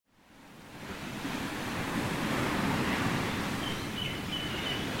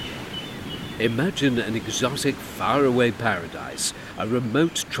Imagine an exotic, faraway paradise, a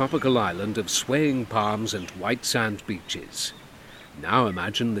remote tropical island of swaying palms and white sand beaches. Now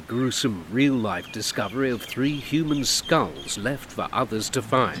imagine the gruesome, real-life discovery of 3 human skulls left for others to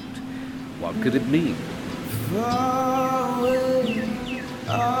find. What could it mean?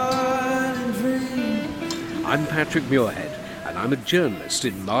 I'm Patrick Muirhead, and I'm a journalist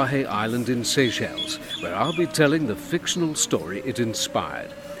in Mahe Island in Seychelles, where I'll be telling the fictional story it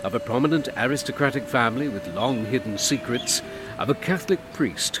inspired, of a prominent aristocratic family with long-hidden secrets, of a Catholic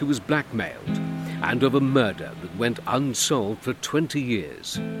priest who was blackmailed, and of a murder that went unsolved for 20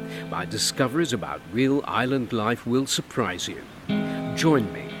 years. My discoveries about real island life will surprise you.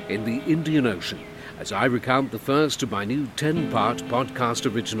 Join me in the Indian Ocean as I recount the first of my new 10-part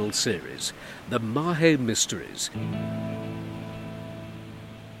podcast original series, The Mahe Mysteries.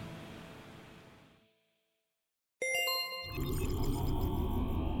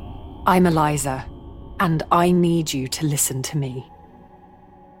 I'm Eliza, and I need you to listen to me.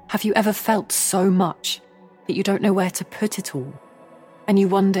 Have you ever felt so much that you don't know where to put it all, and you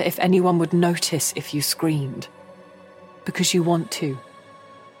wonder if anyone would notice if you screamed? Because you want to.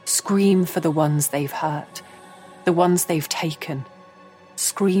 Scream for the ones they've hurt, the ones they've taken.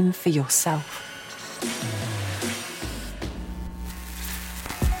 Scream for yourself.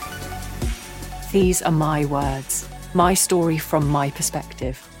 These are my words, my story from my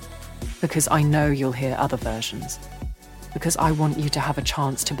perspective. Because I know you'll hear other versions. Because I want you to have a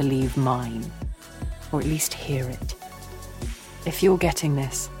chance to believe mine. Or at least hear it. If you're getting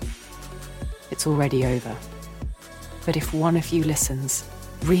this, it's already over. But if one of you listens,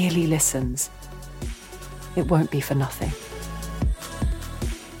 really listens, it won't be for nothing.